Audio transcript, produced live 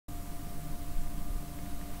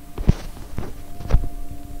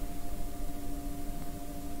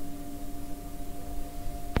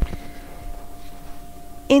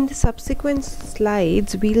In the subsequent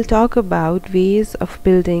slides, we'll talk about ways of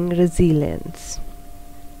building resilience.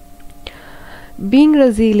 Being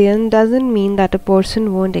resilient doesn't mean that a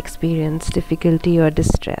person won't experience difficulty or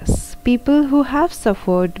distress. People who have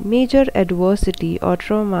suffered major adversity or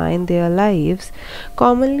trauma in their lives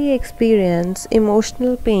commonly experience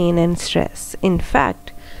emotional pain and stress. In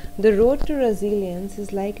fact, the road to resilience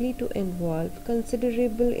is likely to involve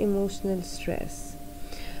considerable emotional stress.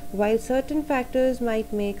 While certain factors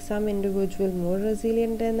might make some individual more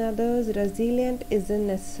resilient than others, resilient isn't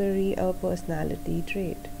necessarily a personality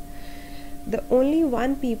trait. The only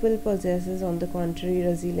one people possesses, on the contrary,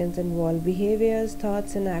 resilience involves behaviors,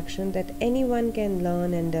 thoughts, and action that anyone can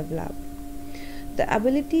learn and develop. The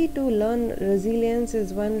ability to learn resilience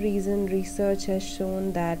is one reason research has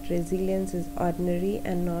shown that resilience is ordinary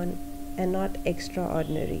and not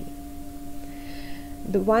extraordinary.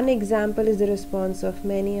 The one example is the response of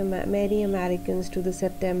many Americans to the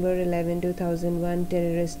September 11, 2001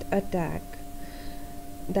 terrorist attack.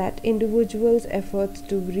 That individuals' efforts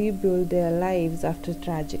to rebuild their lives after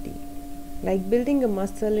tragedy. Like building a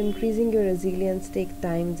muscle, increasing your resilience takes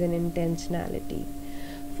time and intentionality.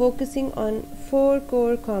 Focusing on 4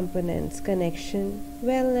 core components: connection,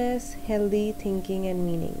 wellness, healthy thinking, and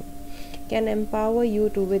meaning can empower you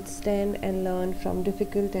to withstand and learn from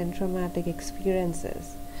difficult and traumatic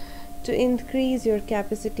experiences. To increase your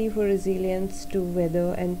capacity for resilience to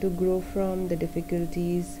weather and to grow from the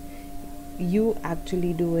difficulties, you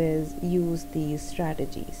actually do is use these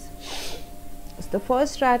strategies. So the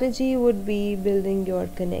first strategy would be building your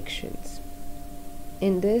connections.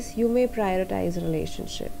 In this, you may prioritize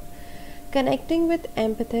relationship. Connecting with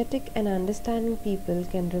empathetic and understanding people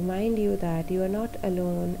can remind you that you are not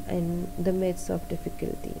alone in the midst of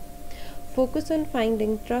difficulty. Focus on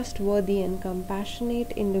finding trustworthy and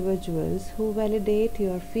compassionate individuals who validate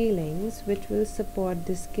your feelings, which will support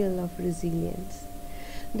the skill of resilience.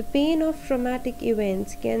 The pain of traumatic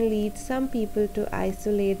events can lead some people to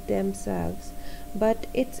isolate themselves, but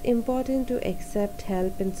it's important to accept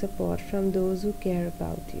help and support from those who care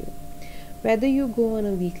about you. Whether you go on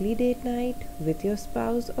a weekly date night with your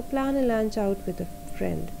spouse or plan a lunch out with a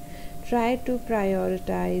friend, try to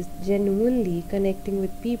prioritize genuinely connecting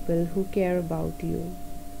with people who care about you.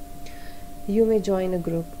 You may join a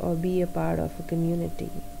group or be a part of a community.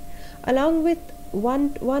 Along with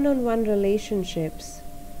one-on-one relationships,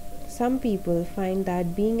 some people find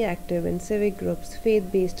that being active in civic groups,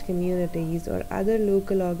 faith-based communities, or other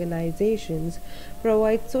local organizations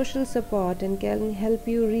provides social support and can help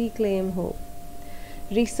you reclaim hope.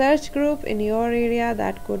 Research group in your area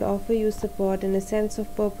that could offer you support and a sense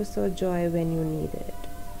of purpose or joy when you need it.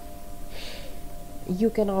 You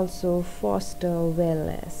can also foster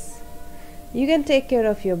wellness. You can take care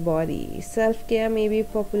of your body. Self-care may be a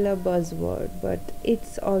popular buzzword, but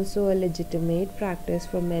it's also a legitimate practice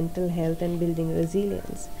for mental health and building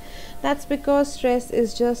resilience. That's because stress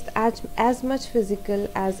is just as much physical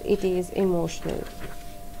as it is emotional.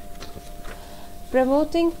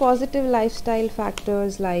 Promoting positive lifestyle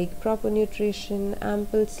factors like proper nutrition,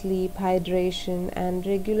 ample sleep, hydration, and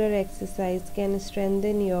regular exercise can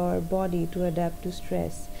strengthen your body to adapt to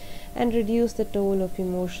stress and reduce the toll of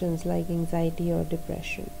emotions like anxiety or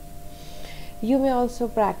depression. You may also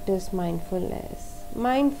practice mindfulness.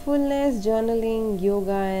 Mindfulness, journaling,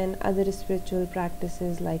 yoga, and other spiritual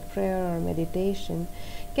practices like prayer or meditation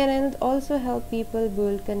can also help people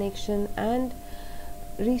build connection and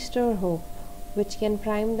restore hope, which can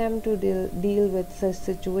prime them to deal with such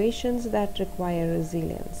situations that require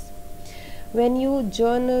resilience. When you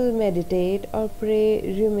journal, meditate, or pray,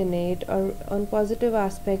 ruminate on positive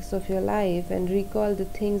aspects of your life and recall the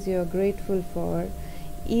things you are grateful for,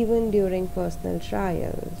 even during personal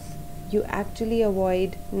trials, you actually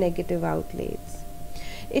avoid negative outlets.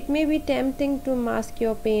 It may be tempting to mask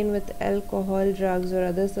your pain with alcohol, drugs, or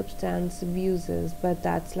other substance abuses, but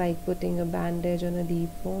that's like putting a bandage on a deep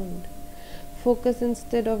wound. Focus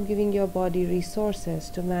instead of giving your body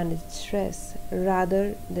resources to manage stress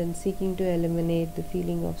rather than seeking to eliminate the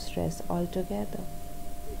feeling of stress altogether.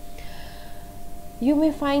 You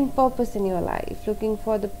may find purpose in your life, looking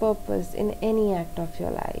for the purpose in any act of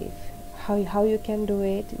your life. How you can do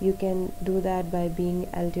it? You can do that by being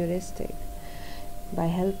altruistic, by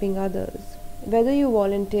helping others. Whether you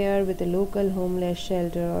volunteer with a local homeless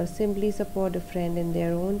shelter or simply support a friend in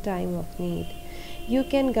their own time of need, you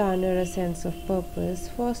can garner a sense of purpose,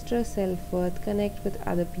 foster self-worth, connect with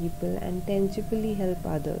other people, and tangibly help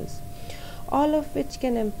others, all of which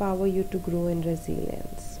can empower you to grow in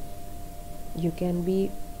resilience. You can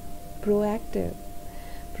be proactive.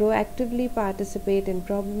 Proactively participate in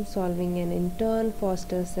problem solving and in turn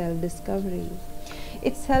foster self-discovery.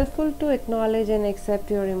 It's helpful to acknowledge and accept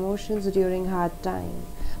your emotions during hard time,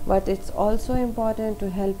 but it's also important to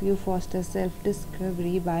help you foster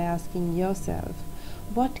self-discovery by asking yourself,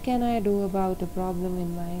 what can I do about a problem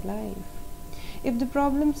in my life? If the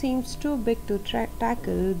problem seems too big to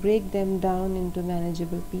tackle, break them down into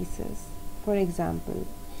manageable pieces. For example,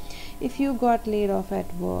 if you got laid off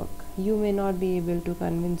at work, you may not be able to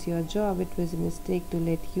convince your job it was a mistake to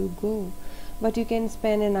let you go, but you can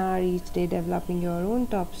spend an hour each day developing your own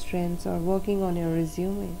top strengths or working on your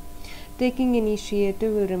resume. Taking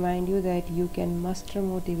initiative will remind you that you can muster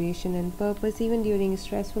motivation and purpose even during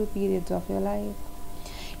stressful periods of your life,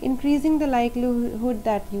 increasing the likelihood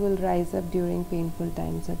that you will rise up during painful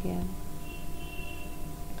times again.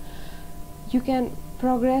 You can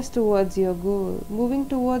progress towards your goal. Moving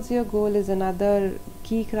towards your goal is another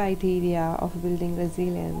key criteria of building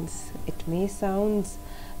resilience. It may sound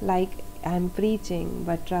like I'm preaching,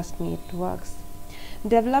 but trust me, it works.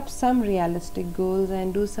 Develop some realistic goals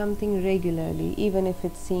and do something regularly, even if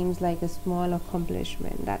it seems like a small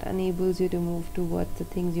accomplishment that enables you to move towards the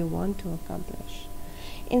things you want to accomplish.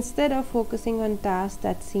 Instead of focusing on tasks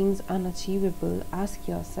that seems unachievable, ask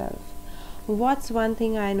yourself, what's one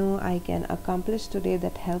thing I know I can accomplish today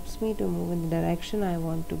that helps me to move in the direction I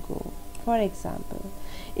want to go? For example,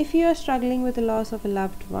 if you are struggling with the loss of a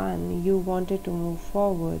loved one you wanted to move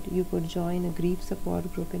forward, you could join a grief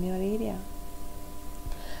support group in your area.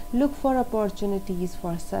 Look for opportunities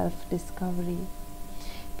for self-discovery.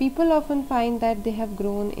 People often find that they have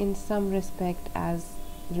grown in some respect as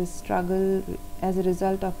a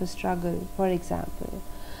result of a struggle. For example,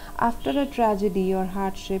 after a tragedy or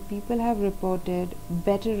hardship, people have reported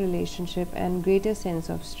better relationship and greater sense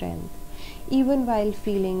of strength, even while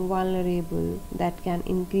feeling vulnerable. That can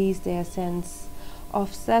increase their sense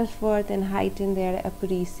of self-worth and heighten their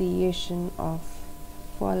appreciation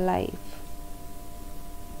for life.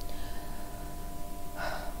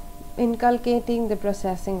 Inculcating the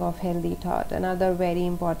processing of healthy thought, another very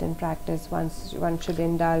important practice one should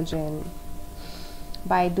indulge in.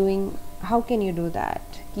 How can you do that?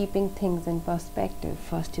 Keeping things in perspective.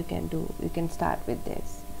 First you can start with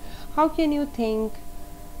this. How can you think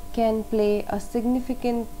can play a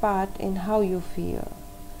significant part in how you feel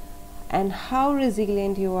and how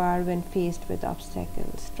resilient you are when faced with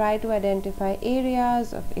obstacles. Try to identify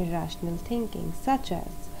areas of irrational thinking, such as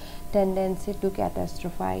tendency to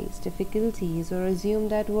catastrophize difficulties or assume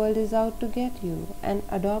that world is out to get you, and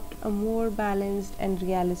adopt a more balanced and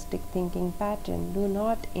realistic thinking pattern. Do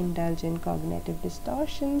not indulge in cognitive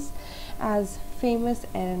distortions, as famous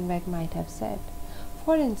Aaron Beck might have said.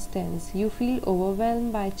 For instance, you feel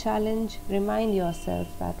overwhelmed by challenge, remind yourself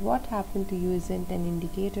that what happened to you isn't an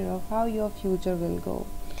indicator of how your future will go,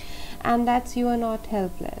 and that you are not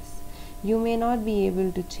helpless. You may not be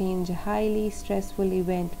able to change a highly stressful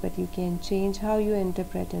event, but you can change how you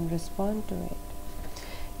interpret and respond to it.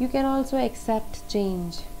 You can also accept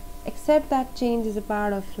change. Accept that change is a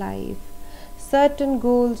part of life. Certain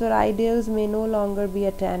goals or ideals may no longer be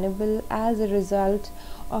attainable as a result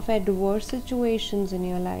of adverse situations in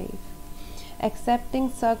your life.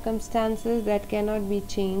 Accepting circumstances that cannot be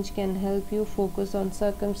changed can help you focus on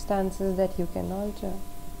circumstances that you can alter.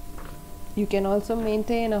 You can also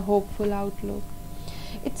maintain a hopeful outlook.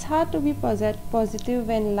 It's hard to be positive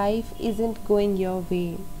when life isn't going your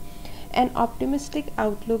way. An optimistic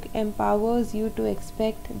outlook empowers you to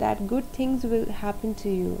expect that good things will happen to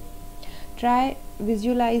you. Try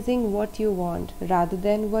visualizing what you want rather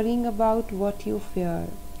than worrying about what you fear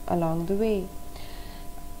along the way.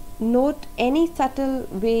 Note any subtle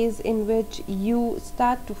ways in which you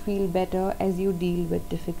start to feel better as you deal with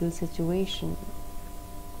difficult situations.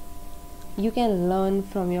 You can learn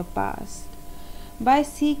from your past. By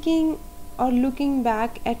seeking or looking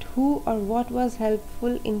back at who or what was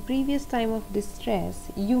helpful in previous time of distress,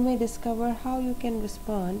 you may discover how you can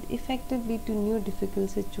respond effectively to new difficult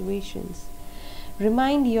situations.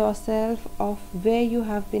 Remind yourself of where you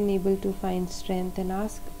have been able to find strength and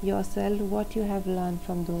ask yourself what you have learned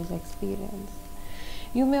from those experiences.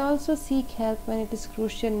 You may also seek help when it is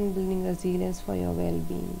crucial in building resilience for your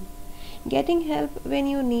well-being. Getting help when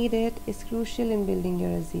you need it is crucial in building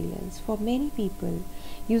your resilience. For many people,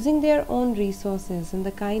 using their own resources and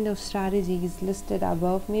the kind of strategies listed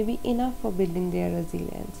above may be enough for building their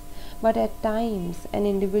resilience. But at times, an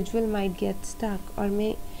individual might get stuck or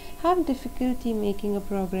may have difficulty making a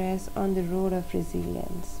progress on the road of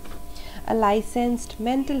resilience. A licensed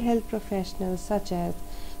mental health professional such as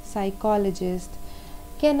psychologist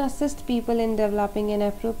can assist people in developing an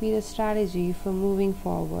appropriate strategy for moving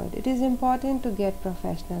forward. It is important to get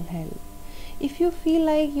professional help. If you feel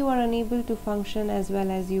like you are unable to function as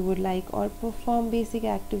well as you would like or perform basic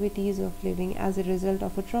activities of living as a result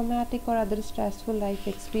of a traumatic or other stressful life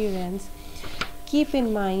experience, keep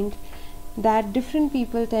in mind that different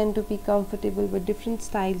people tend to be comfortable with different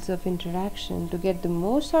styles of interaction. To get the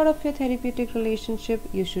most out of your therapeutic relationship,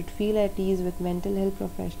 you should feel at ease with mental health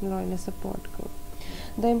professional or in a support group.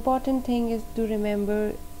 The important thing is to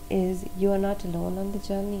remember is you are not alone on the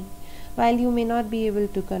journey. While you may not be able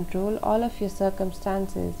to control all of your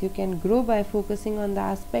circumstances, you can grow by focusing on the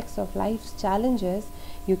aspects of life's challenges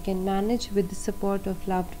you can manage with the support of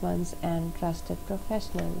loved ones and trusted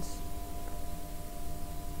professionals.